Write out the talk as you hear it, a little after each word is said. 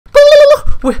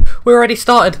We're already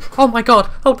started. Oh my god.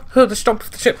 Oh, let's jump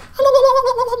off the ship.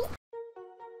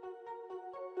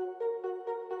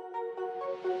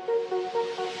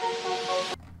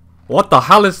 What the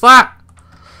hell is that?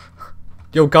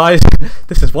 Yo guys,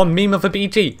 this is one meme of a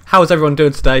BG. How is everyone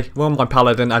doing today? We're on my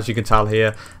Paladin, as you can tell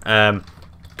here.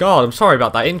 God, I'm sorry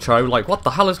about that intro. Like, what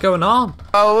the hell is going on?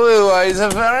 Oh, it's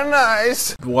very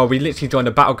nice. Well, we literally joined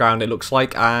a Battleground, it looks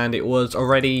like, and it was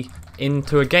already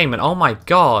into a game. And oh my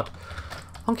god,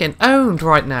 I'm getting owned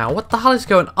right now. What the hell is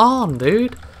going on,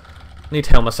 dude? I need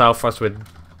to heal myself, or else we're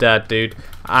dead, dude.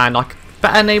 And I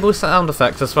better enable sound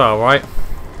effects as well, right?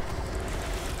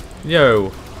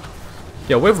 Yo,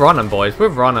 we're running, boys. We're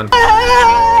running.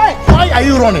 Why are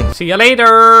you running? See you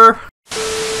later.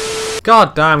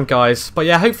 God damn, guys. But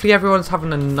yeah, hopefully everyone's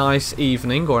having a nice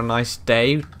evening or a nice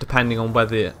day, depending on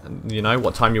whether, you know,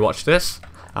 what time you watch this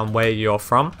and where you're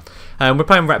from. We're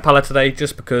playing Ret Pala today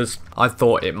just because I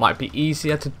thought it might be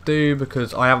easier to do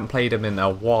because I haven't played him in a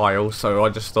while. So I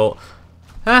just thought,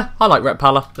 I like Ret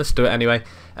Pala. Let's do it anyway.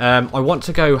 I want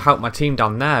to go help my team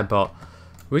down there, but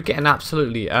we're getting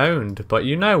absolutely owned. But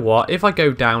you know what? If I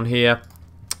go down here,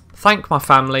 thank my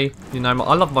family. You know,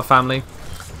 I love my family.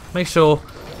 Make sure,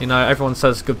 you know, everyone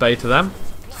says goodbye to them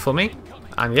for me.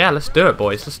 And yeah, let's do it,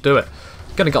 boys. Let's do it.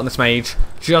 Gonna get on this mage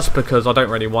just because I don't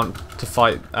really want to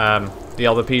fight the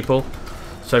other people.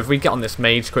 So if we get on this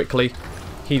mage quickly,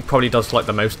 he probably does like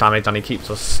the most damage and he keeps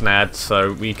us snared,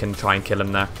 so we can try and kill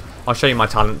him there. I'll show you my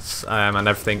talents and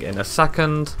everything in a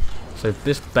second. So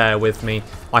just bear with me.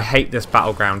 I hate this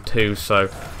Battleground too, so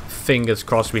fingers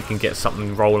crossed we can get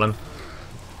something rolling.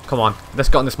 Come on, let's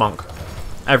get on this monk.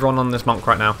 Everyone on this monk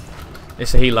right now.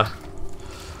 It's a healer.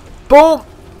 Boom!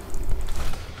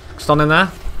 Stun in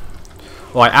there.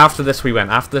 Right, after this we win.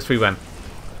 After this we win.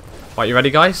 Right, you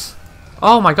ready, guys?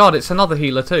 Oh my god, it's another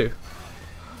healer too.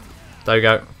 There we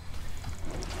go.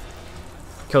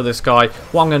 Kill this guy.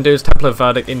 What I'm going to do is Templar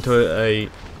Verdict into a...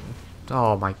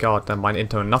 Oh my god, never mind,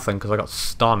 into a nothing because I got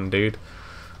stunned, dude.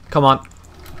 Come on.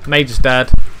 Mage is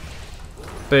dead.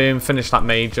 Boom, finish that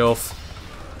mage off.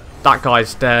 That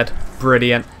guy's dead.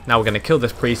 Brilliant. Now we're going to kill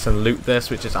this priest and loot this,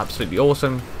 which is absolutely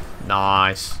awesome.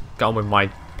 Nice. Got on with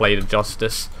my Blade of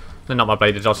Justice. No, not my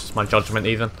Blade of Justice, my Judgment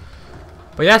even.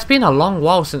 But yeah, it's been a long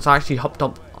while since I actually hopped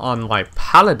up on my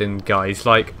Paladin, guys.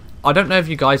 Like, I don't know if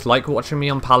you guys like watching me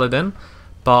on Paladin,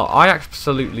 but I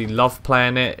absolutely love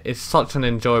playing it. It's such an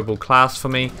enjoyable class for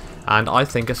me, and I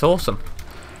think it's awesome.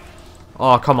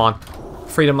 Oh, come on.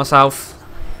 Freedom myself.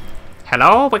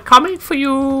 Hello, we're coming for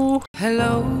you.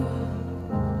 Hello.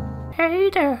 Hey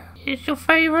there, it's your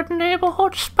favorite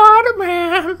neighborhood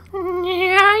Spider-Man.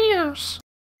 Yeah, yes.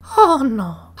 Oh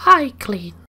no, I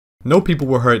clean. No people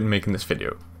were hurt in making this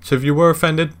video, so if you were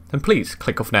offended, then please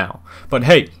click off now. But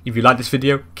hey, if you like this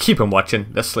video, keep on watching.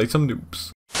 Let's slay some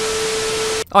noobs.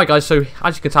 Alright guys, so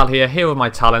as you can tell here are my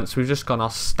talents. We've just gone our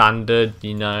standard,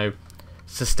 you know,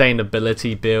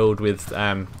 sustainability build with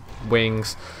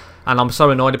wings. And I'm so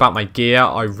annoyed about my gear,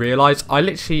 I realise I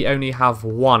literally only have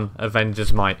one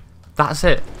Avenger's Might. That's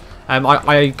it.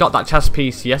 I got that chest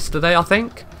piece yesterday, I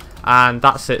think. And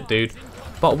that's it, dude.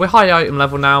 But we're high item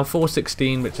level now,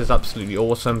 416, which is absolutely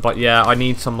awesome. But yeah, I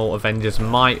need some more Avenger's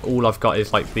Might. All I've got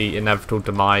is like the Inevitable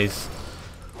Demise,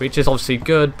 which is obviously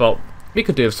good, but we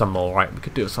could do with some more, right? We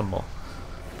could do with some more.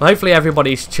 But hopefully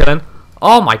everybody's chilling.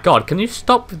 Oh my god, can you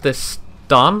stop this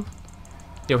stun?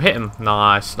 Yo, hit him.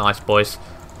 Nice, nice, boys.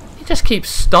 He just keeps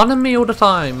stunning me all the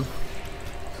time.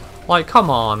 Like, come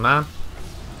on, man.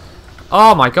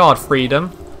 Oh my god,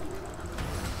 freedom.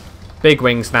 Big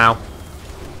wings now.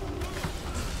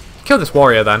 Kill this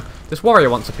warrior then. This warrior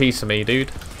wants a piece of me,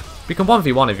 dude. We can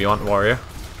 1v1 if you want, warrior.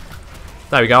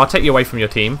 There we go, I'll take you away from your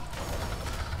team.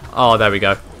 Oh, there we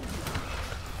go.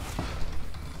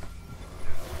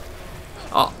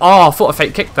 Oh, I thought a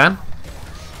fake kick then.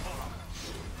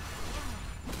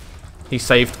 He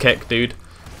saved kick, dude.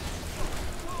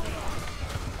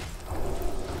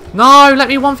 No, let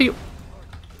me 1v...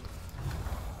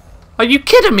 Are you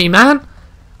kidding me, man?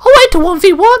 I went to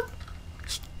 1v1?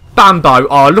 Bambo.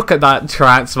 Oh, look at that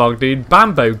transmog, dude.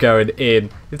 Bambo going in.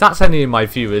 If that's any of my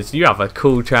viewers, you have a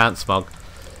cool transmog.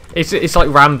 It's like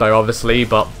Rambo, obviously,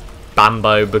 but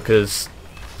Bambo because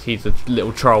he's a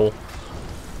little troll.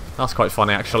 That's quite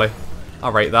funny, actually.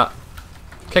 I'll rate that.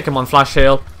 Kick him on flash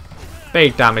heal.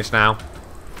 Big damage now.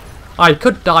 I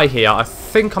could die here. I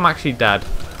think I'm actually dead.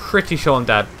 Pretty sure I'm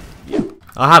dead.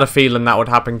 I had a feeling that would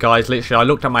happen, guys. Literally, I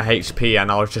looked at my HP and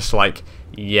I was just like,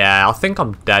 yeah, I think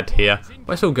I'm dead here.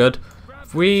 But it's all good.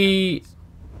 If we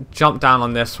jump down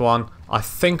on this one, I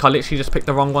think I literally just picked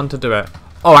the wrong one to do it.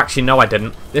 Oh, actually, no, I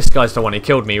didn't. This guy's the one who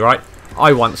killed me, right?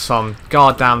 I want some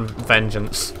goddamn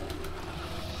vengeance.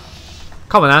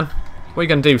 Come on, then. What are you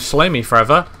going to do? Slow me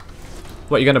forever?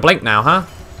 What, you going to blink now, huh?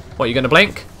 What, you going to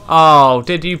blink? Oh,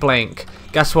 did you blink?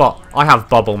 Guess what? I have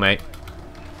bubble, mate.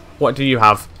 What do you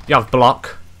have? You have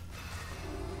block.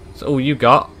 That's all you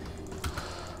got.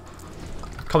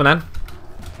 Come on, then.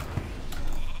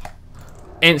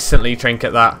 Instantly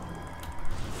trinket that.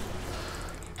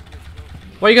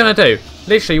 What are you going to do?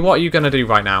 Literally, what are you going to do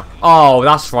right now? Oh,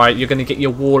 that's right. You're going to get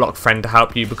your warlock friend to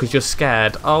help you because you're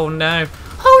scared. Oh, no.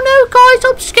 Oh no,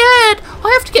 guys, I'm scared.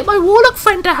 I have to get my warlock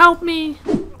friend to help me.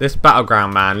 This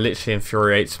Battleground, man, literally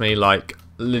infuriates me. Like,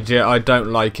 legit, I don't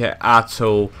like it at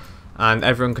all. And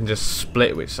everyone can just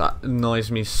split, which annoys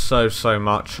me so, so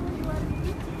much.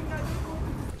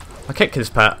 I kick his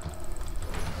pet.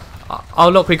 Oh,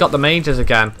 look, we got the mages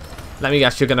again. Let me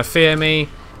guess, you're going to fear me.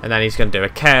 And then he's going to do a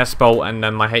chaos bolt, and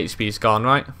then my HP's gone,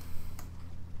 right?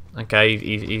 Okay,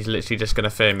 he's literally just going to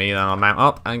fear me. Then I'll mount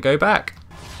up and go back.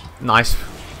 Nice.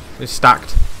 It's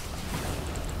stacked.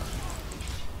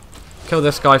 Kill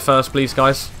this guy first, please,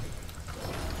 guys.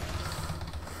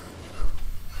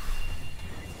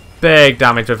 Big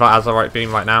damage with that Azerite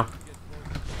beam right now.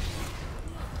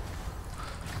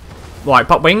 Right,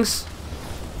 pop wings.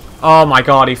 Oh my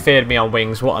god, he feared me on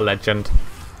wings. What a legend.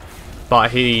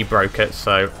 But he broke it,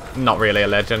 so not really a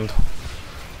legend.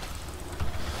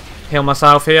 Heal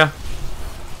myself here.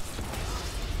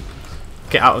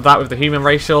 Get out of that with the human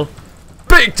racial.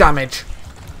 Big damage.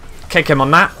 Kick him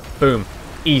on that. Boom.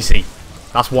 Easy.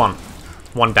 That's one.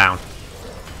 One down.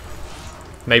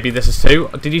 Maybe this is two.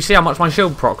 Did you see how much my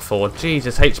shield proc for?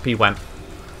 Jesus, HP went.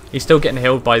 He's still getting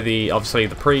healed by the, obviously,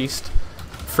 the priest.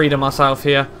 Freed myself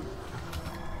here.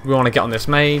 We want to get on this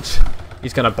mage.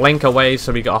 He's going to blink away,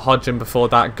 so we got to hodge him before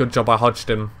that. Good job I hodged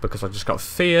him because I just got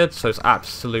feared, so it's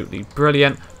absolutely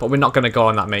brilliant. But we're not going to go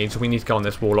on that mage. We need to go on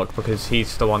this warlock because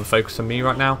he's the one focusing me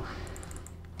right now.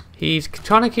 He's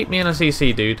trying to keep me in a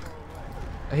CC, dude.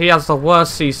 He has the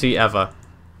worst CC ever.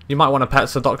 You might want to pet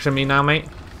seduction me now, mate.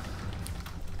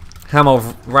 Hammer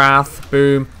of Wrath,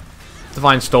 boom.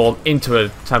 Divine Storm into a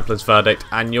Templar's Verdict,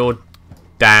 and you're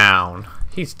down.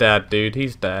 He's dead, dude.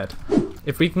 He's dead.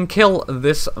 If we can kill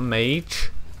this mage,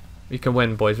 we can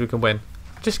win, boys. We can win.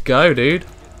 Just go, dude.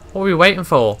 What are we waiting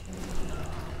for?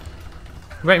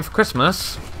 We're waiting for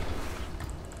Christmas?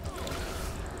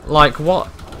 Like, what?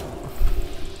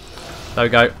 There we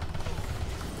go.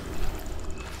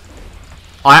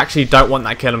 I actually don't want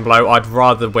that kill and blow. I'd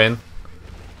rather win.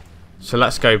 So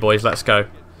let's go, boys. Let's go.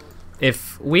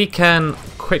 If we can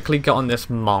quickly get on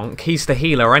this monk. He's the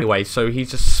healer anyway, so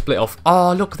he's just split off.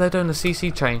 Oh, look, they're doing the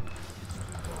CC chain.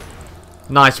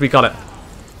 Nice, we got it.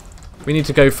 We need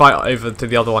to go fight over to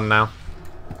the other one now.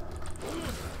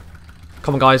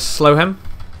 Come on, guys, slow him.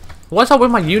 What's up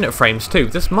with my unit frames, too?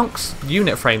 This monk's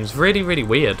unit frame's really, really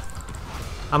weird.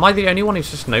 Am I the only one who's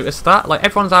just noticed that? Like,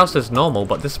 everyone's else is normal,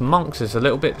 but this monk's is a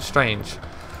little bit strange.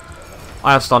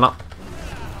 I have stun up.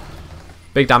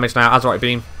 Big damage now, Azerite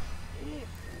beam.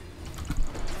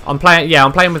 I'm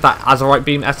playing with that Azerite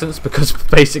beam essence because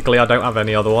basically I don't have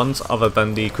any other ones other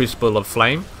than the Crucible of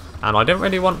Flame. And I don't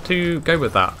really want to go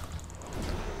with that.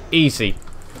 Easy.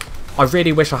 I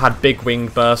really wish I had big wing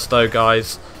burst though,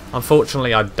 guys.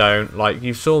 Unfortunately, I don't. Like,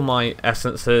 you saw my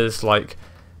essences. Like,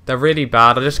 they're really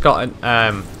bad. I just got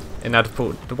an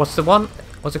inedible. What's the one?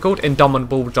 What's it called?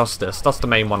 Indomitable Justice. That's the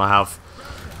main one I have.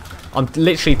 I'm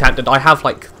literally tempted. I have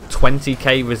like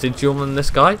 20k residual on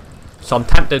this guy, so I'm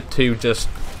tempted to just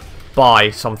buy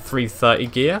some 330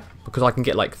 gear because I can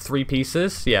get like 3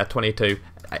 pieces. Yeah, 22.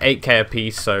 8k a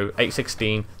piece, so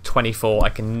 816, 24, I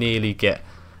can nearly get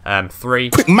 3.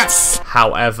 Quick maths.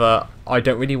 However, I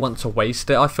don't really want to waste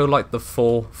it. I feel like the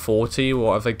 440 or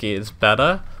whatever gear is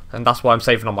better, and that's why I'm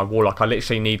saving on my warlock. I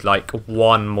literally need like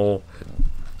one more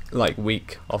like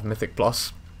week of Mythic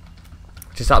Plus,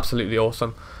 which is absolutely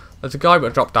awesome. There's a guy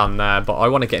that dropped down there, but I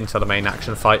want to get into the main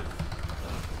action fight.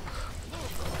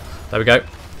 There we go.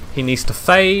 He needs to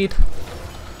fade.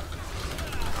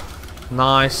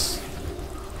 Nice.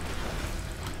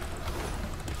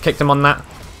 Kicked him on that.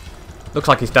 Looks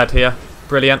like he's dead here.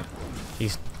 Brilliant.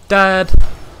 He's dead.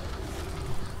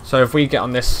 So if we get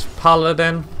on this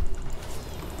Paladin.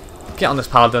 Get on this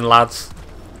Paladin, lads.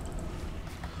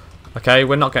 Okay,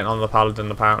 we're not getting on the Paladin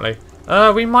apparently.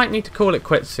 We might need to call it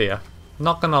quits here.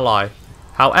 Not gonna lie.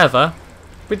 However,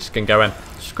 we're just gonna go in.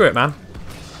 Screw it, man.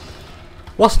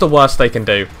 What's the worst they can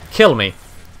do? Kill me.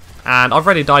 And I've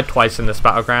already died twice in this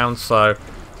Battleground, so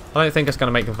I don't think it's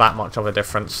gonna make that much of a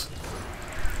difference.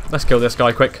 Let's kill this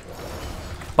guy quick.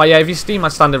 But yeah, if you see my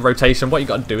standard rotation, what you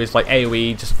got to do is like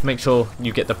AoE, just make sure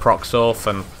you get the procs off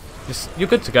and just, you're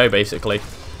good to go basically.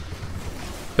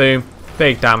 Boom.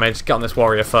 Big damage. Get on this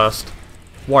warrior first.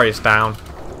 Warrior's down.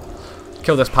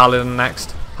 Kill this paladin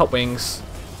next. Hot wings.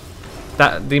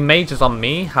 The mage is on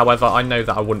me, however, I know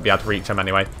that I wouldn't be able to reach him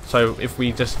anyway. So if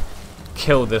we just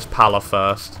kill this pala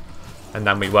first, and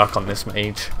then we work on this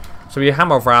mage. So we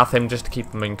hammer of wrath him just to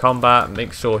keep him in combat,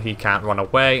 make sure he can't run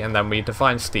away, and then we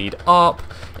divine steed up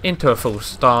into a full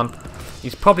stun.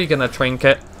 He's probably going to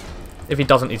trinket. If he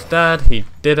doesn't, he's dead. He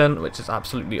didn't, which is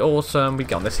absolutely awesome. We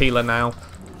get on this healer now.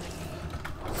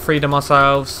 Freedom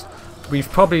ourselves. We've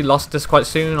probably lost this quite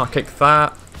soon. I'll kick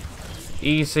that.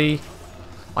 Easy.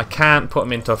 I can't put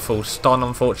him into a full stun,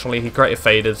 unfortunately. He greater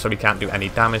faded, so he can't do any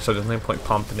damage, so there's no point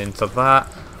pumping into that.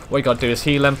 What you got to do is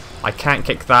heal him. I can't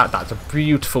kick that. That's a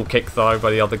beautiful kick, though,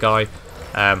 by the other guy.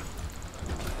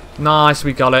 Nice,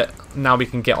 we got it. Now we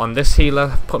can get on this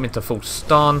healer, put him into full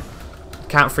stun.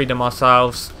 Can't freedom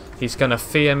ourselves. He's going to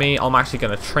fear me. I'm actually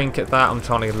going to trinket that. I'm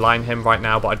trying to line him right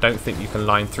now, but I don't think you can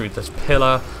line through this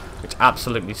pillar, which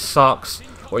absolutely sucks.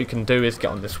 What you can do is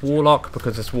get on this warlock,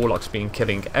 because this warlock's been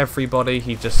killing everybody.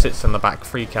 He just sits in the back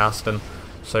free casting.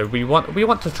 So we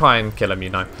want to try and kill him, you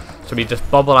know. So we just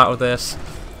bubble out of this,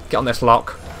 get on this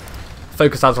lock,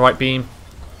 focus as right beam.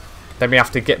 Then we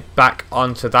have to get back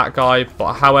onto that guy,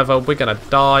 but however, we're going to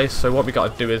die. So what we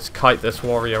got to do is kite this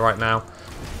warrior right now.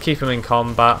 Keep him in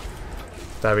combat.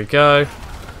 There we go.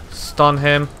 Stun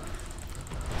him.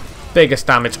 Biggest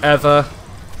damage ever.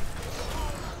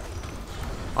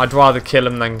 I'd rather kill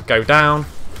him than go down.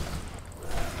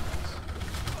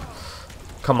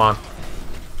 Come on.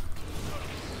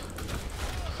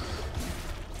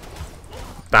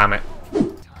 Damn it.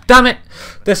 Damn it!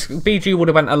 This BG would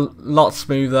have went a lot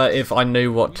smoother if I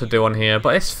knew what to do on here,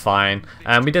 but it's fine.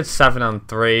 We did 7 on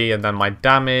 3, and then my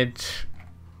damage...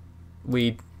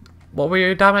 What were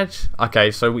your damage?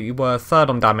 Okay, so we were 3rd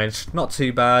on damage. Not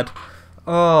too bad.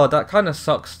 Oh, that kind of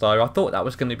sucks though. I thought that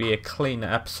was going to be a cleaner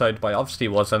episode, but it obviously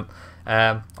wasn't.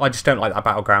 I just don't like that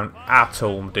Battleground at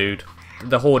all, dude.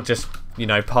 The Horde just, you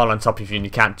know, pile on top of you and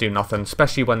you can't do nothing,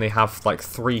 especially when they have like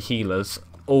 3 healers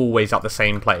always at the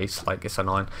same place. Like, it's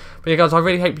annoying. But yeah, guys, I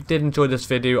really hope you did enjoy this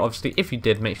video. Obviously, if you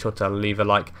did, make sure to leave a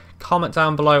like. Comment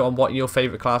down below on what your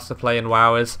favourite class to play in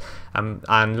WoW is, and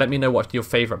let me know what your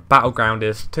favourite Battleground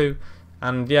is too.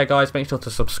 And yeah, guys, make sure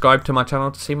to subscribe to my channel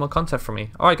to see more content from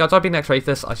me. Alright, guys, I've been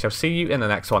Xrathis. I shall see you in the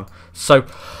next one. So...